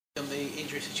On the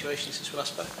injury situation since we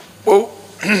last spoke? Well,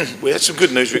 we had some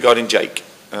good news regarding Jake.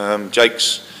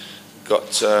 Jake's got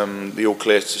the all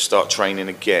clear to start training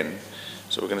again,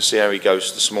 so we're going to see how he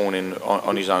goes this morning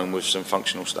on his own with some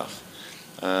functional stuff,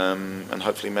 and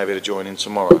hopefully maybe to join in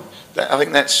tomorrow. I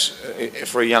think that's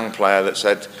for a young player that's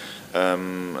had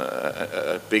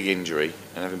a big injury,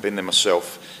 and having been there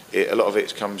myself, a lot of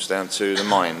it comes down to the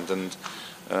mind.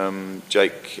 And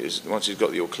Jake is, once he's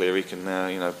got the all clear, he can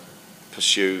now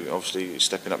pursue, obviously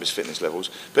stepping up his fitness levels,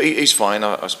 but he's fine.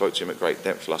 I spoke to him at great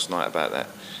depth last night about that,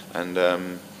 and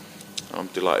I'm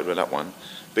delighted with that one.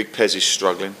 Big Pez is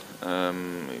struggling.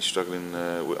 He's struggling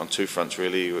on two fronts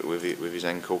really with his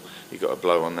ankle. He got a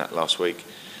blow on that last week,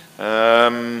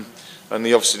 and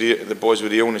obviously the boys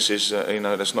with the illnesses,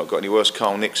 that's not got any worse.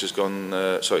 Carl Nix has gone.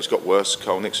 It's got worse.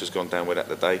 Carl Nix has gone down with that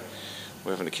today.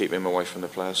 We're having to keep him away from the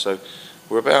players, so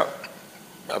we're about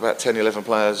 10, 11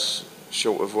 players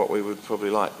short of what we would probably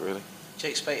like, really.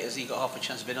 Jake Spate, has he got half a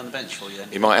chance of being on the bench for you then?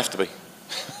 He might have to be.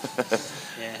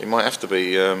 Yeah. He might have to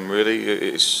be, really.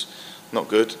 It's not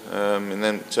good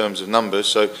in terms of numbers,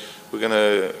 so we're going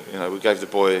to, we gave the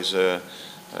boys a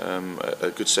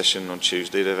good session on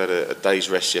Tuesday. They've had a day's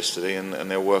rest yesterday, and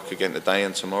they'll work again today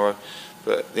and tomorrow.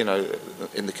 But, in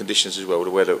the conditions as well,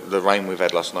 the rain we've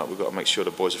had last night, we've got to make sure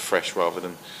the boys are fresh rather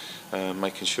than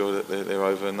making sure that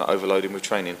they're not overloading with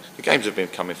training. The games have been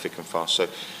coming thick and fast, and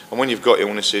when you've got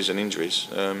illnesses and injuries,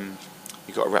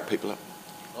 you've got to wrap people up.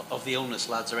 Of the illness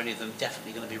lads, are any of them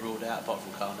definitely going to be ruled out apart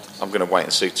from Carl Nix? I'm going to wait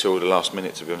and see till the last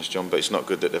minute, to be honest, John, but it's not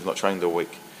good that they've not trained all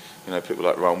week. People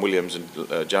like Ryan Williams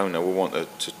and Jonah will want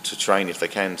to train if they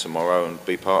can tomorrow and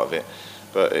be part of it,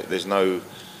 but there's no...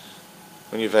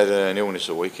 When you've had an illness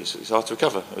all week, it's hard to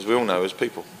recover, as we all know, as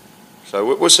people.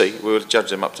 So we'll see. We'll judge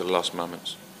them up to the last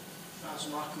moments.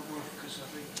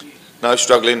 No,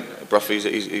 struggling. Duffy,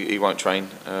 he won't train.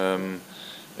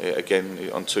 Again,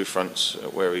 on two fronts,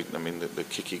 where the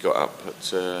kick he got up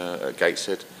at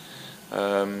Gateshead,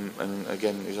 and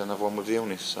again, he's another one with the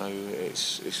illness. So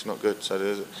it's not good. So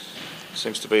there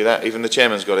seems to be that. Even the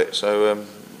chairman's got it. So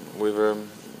we're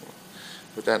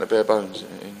down to bare bones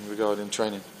regarding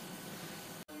training.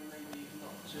 Maybe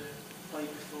not played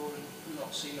before and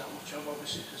not seen that much of,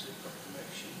 obviously, because they've got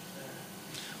promotion.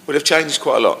 Well, they've changed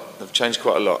quite a lot. They've changed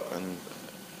quite a lot, and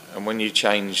when you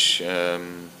change,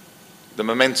 the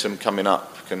momentum coming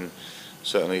up can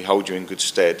certainly hold you in good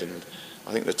stead. And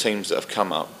I think the teams that have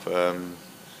come up,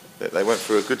 they went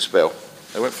through a good spell.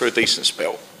 They went through a decent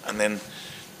spell, and then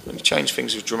when you change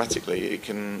things dramatically, it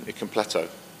can plateau.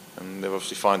 And they're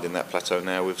obviously finding that plateau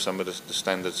now with some of the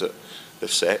standards that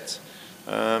they've set.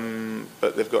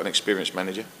 But they've got an experienced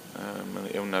manager, and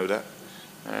he'll know that.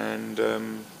 And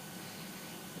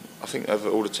I think of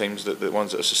all the teams, the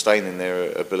ones that are sustaining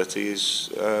their ability is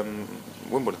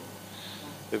Wimbledon.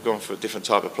 They've gone for a different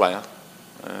type of player,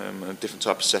 a different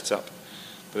type of setup,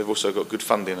 but they've also got good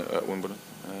funding at Wimbledon.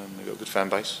 They've got a good fan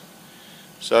base.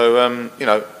 So,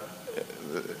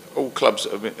 all clubs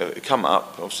that have come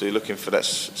up, obviously looking for that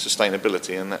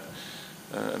sustainability, and that.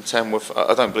 And Tamworth,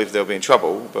 I don't believe they'll be in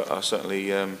trouble, but I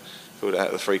certainly feel that out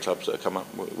of the three clubs that have come up,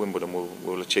 Wimbledon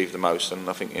will achieve the most, and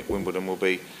I think Wimbledon will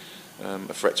be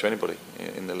a threat to anybody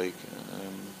in the league,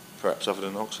 perhaps other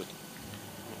than Oxford.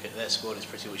 Look at their squad, it's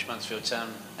pretty much Mansfield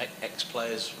Town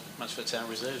ex-players, Mansfield Town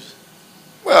reserves.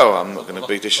 Well, I'm not going to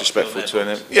be disrespectful to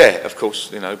them. Yeah, of course,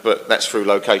 but that's through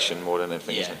location more than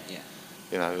anything, isn't it?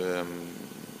 Yeah.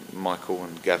 Michael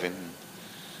and Gavin, and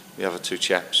the other two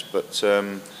chaps, but.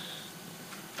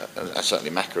 And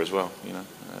certainly Macca as well,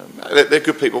 They're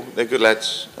good people, they're good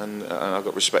lads, and I've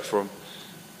got respect for them.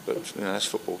 But that's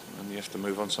football, and you have to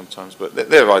move on sometimes. But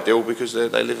they're ideal because they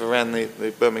live around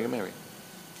the Birmingham area.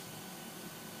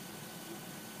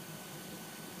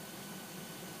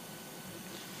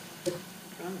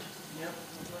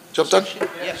 Job done?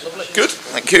 Yeah, lovely. Good,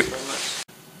 thank you.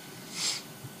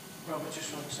 Robert,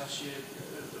 just wanted to ask you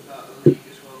about the league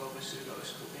as well. Obviously, we've got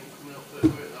this cup game coming up, but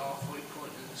we're at the halfway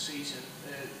point in the season.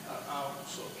 How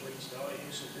sort of pleased are you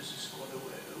as a squad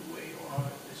where you are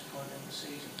at this point in the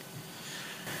season?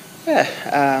 Yeah,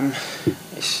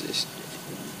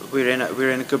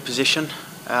 we're in a good position.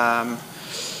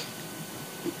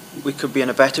 We could be in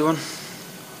a better one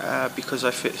because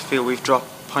I feel we've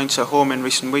dropped points at home in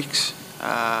recent weeks.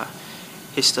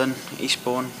 Histon,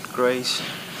 Eastbourne, Grays.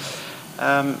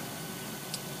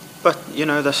 But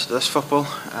that's football.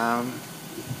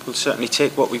 We'll certainly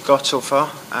take what we've got so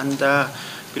far, and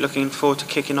be looking forward to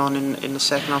kicking on in the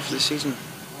second half of the season.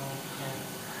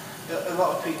 A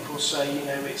lot of people say,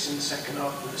 it's in the second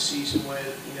half of the season where,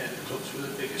 the clubs with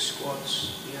the bigger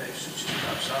squads, such as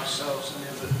perhaps ourselves and the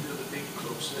other big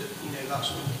clubs, clubs that, you know,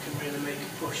 that's when you can really make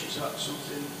a push. Is that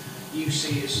something you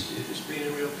see as being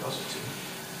a real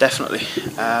positive? Definitely.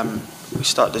 We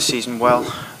started the season well.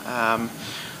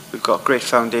 We've got great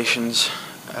foundations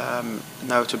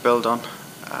now to build on,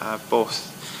 both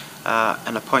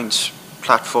in a points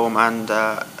platform and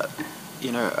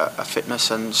you know, a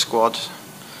fitness and squad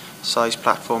size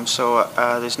platform. So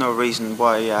there's no reason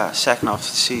why second half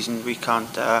of the season we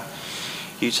can't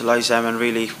utilise them and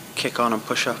really kick on and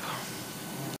push up.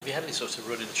 Have you had any sort of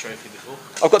run in the trophy before?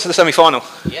 I've got to the semi-final.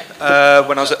 Yeah.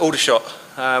 When I was at Aldershot.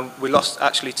 We lost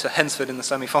actually to Hensford in the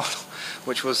semi-final,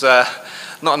 which was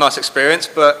not a nice experience,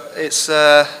 but it's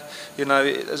you know,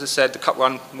 as I said, the cup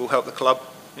run will help the club.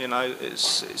 You know,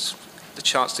 it's the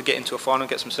chance to get into a final and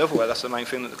get some silverware. That's the main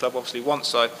thing that the club obviously wants.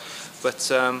 So, but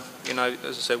you know,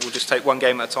 as I said, we'll just take one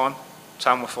game at a time.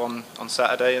 Tamworth on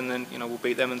Saturday, and then, you know, we'll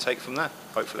beat them and take it from there,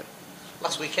 hopefully.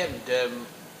 Last weekend,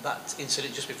 that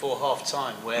incident just before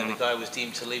half-time where the guy was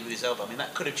deemed to lead with his elbow, I mean,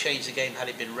 that could have changed the game had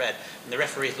it been red. And the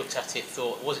referees looked at it,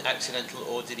 thought, was it accidental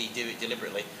or did he do it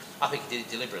deliberately? I think he did it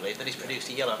deliberately. Then he's produced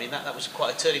a yellow. I mean, that was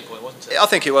quite a turning point, wasn't it? I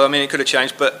think it was. I mean, it could have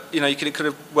changed, but, you know, it could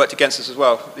have worked against us as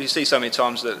well. You see so many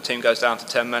times that the team goes down to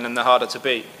 10 men and they're harder to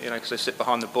beat, you know, because they sit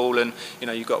behind the ball and, you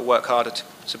know, you've got to work harder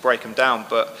to break them down.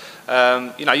 But,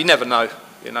 you know, you never know.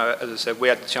 You know, as I said, we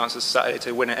had the chance this Saturday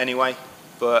to win it anyway,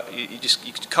 but you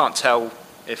can't tell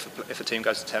if a team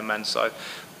goes to 10 men. So,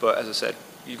 but as I said,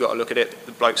 you've got to look at it.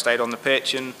 The bloke stayed on the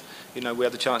pitch, and, you know, we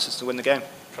had the chances to win the game.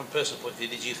 From a personal point of view,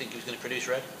 did you think he was going to produce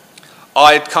red?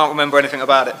 I can't remember anything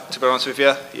about it, to be honest with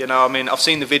you. You know, I mean, I've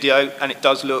seen the video, and it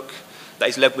does look that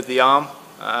he's led with the arm.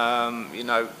 You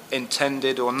know,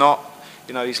 intended or not,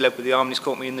 you know, he's led with the arm and he's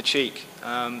caught me in the cheek.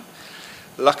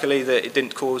 Luckily, that it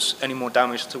didn't cause any more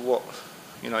damage to what,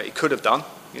 you know, it could have done.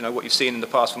 You know, what you've seen in the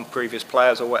past from previous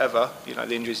players or whatever, you know,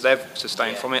 the injuries they've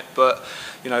sustained from it. But,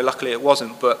 you know, luckily it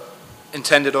wasn't. But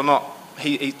intended or not,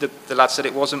 the lad said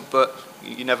it wasn't, but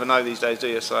you never know these days, do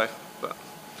you? So, but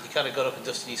You kind of got up and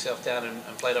dusted yourself down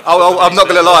and played up. I'm not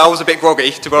going to lie, I was a bit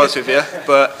groggy, to be honest with you.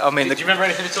 But, I mean... Do you remember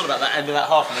anything at all about that end of that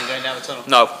half and then going down the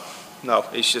tunnel? No,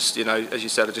 it's just, you know, as you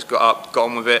said, I just got up, got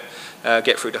on with it,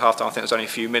 get through to half-time. I think it was only a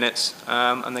few minutes,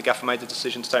 and the gaffer made the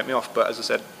decision to take me off. But as I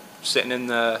said, sitting in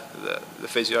the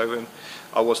physio room,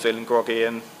 I was feeling groggy,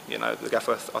 and, you know, the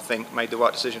gaffer, I think, made the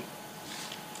right decision.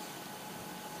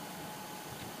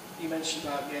 You mentioned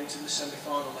about getting to the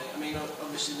semi-final, mate. I mean,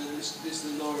 obviously there's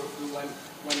the law of the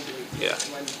Wembley. Yeah.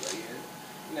 Wembley, and,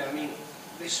 you know, I mean,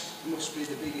 this must be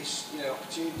the biggest, you know,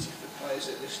 opportunity for players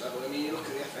at this level. I mean, you look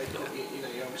at the FA Cup, you know,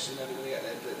 you're obviously never going to get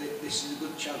there, but this is a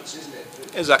good chance, isn't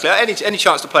it? Exactly. Any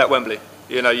chance to play at Wembley,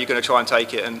 you know, you're going to try and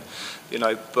take it, and, you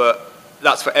know, but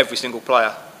that's for every single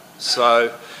player.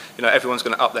 So, you know, everyone's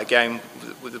going to up their game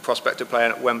with the prospect of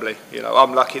playing at Wembley. You know,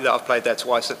 I'm lucky that I've played there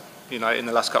twice, you know, in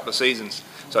the last couple of seasons.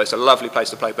 So it's a lovely place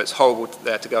to play, but it's horrible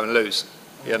there to go and lose.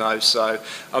 You know, so,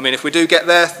 I mean, if we do get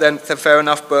there, then fair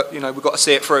enough, but, you know, we've got to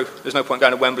see it through. There's no point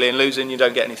going to Wembley and losing, you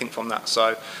don't get anything from that.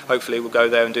 So hopefully we'll go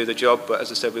there and do the job, but as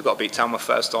I said, we've got to beat Tamworth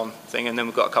first on thing, and then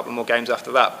we've got a couple more games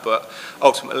after that. But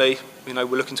ultimately, you know,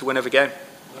 we're looking to win every game.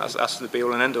 That's the be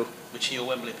all and end all. Which are your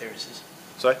Wembley appearances?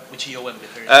 Sorry? Which are your Wembley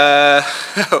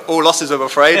appearances? All losses, I'm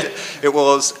afraid. It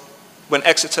was when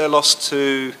Exeter lost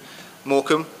to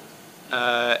Morecambe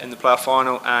in the playoff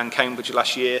final, and Cambridge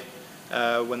last year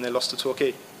when they lost to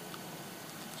Torquay.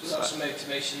 So that's a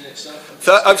motivation in itself.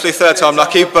 Hopefully third time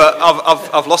lucky, but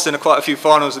I've lost in quite a few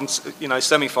finals and, you know,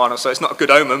 semi-finals, so it's not a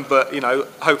good omen. But, you know,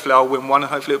 hopefully I'll win one,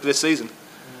 and hopefully it'll be this season.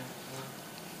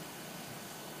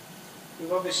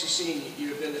 We've obviously seen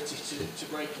your ability to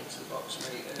break into the box,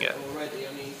 mate, already.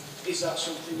 I mean, is that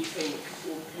something you think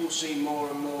we'll see more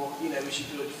and more, you know, as you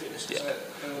build your fitness? Because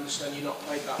I understand you've not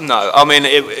played that much. No, I mean,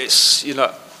 it's, you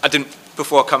know,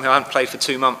 before I come here, I hadn't played for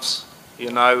 2 months,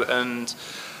 you know, and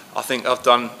I think I've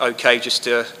done okay just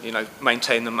to, you know,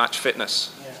 maintain the match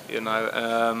fitness, you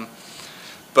know.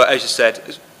 But as you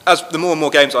said, as the more and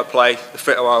more games I play, the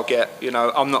fitter I'll get. You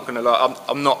know, I'm not going to lie,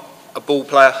 I'm not a ball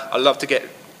player. I love to get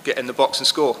in the box and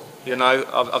score. You know,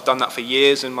 I've done that for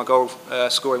years, and my goal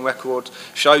scoring record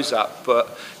shows that.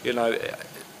 But, you know,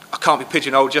 I can't be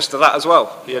pigeonholed just to that as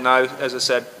well. You know, as I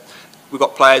said, we've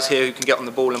got players here who can get on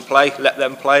the ball and play. Let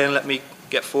them play and let me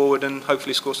get forward and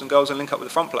hopefully score some goals and link up with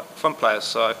the front players.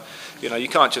 So, you know, you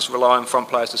can't just rely on front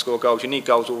players to score goals. You need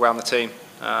goals all around the team.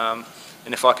 And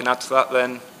if I can add to that,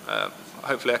 then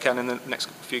hopefully I can in the next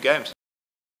few games.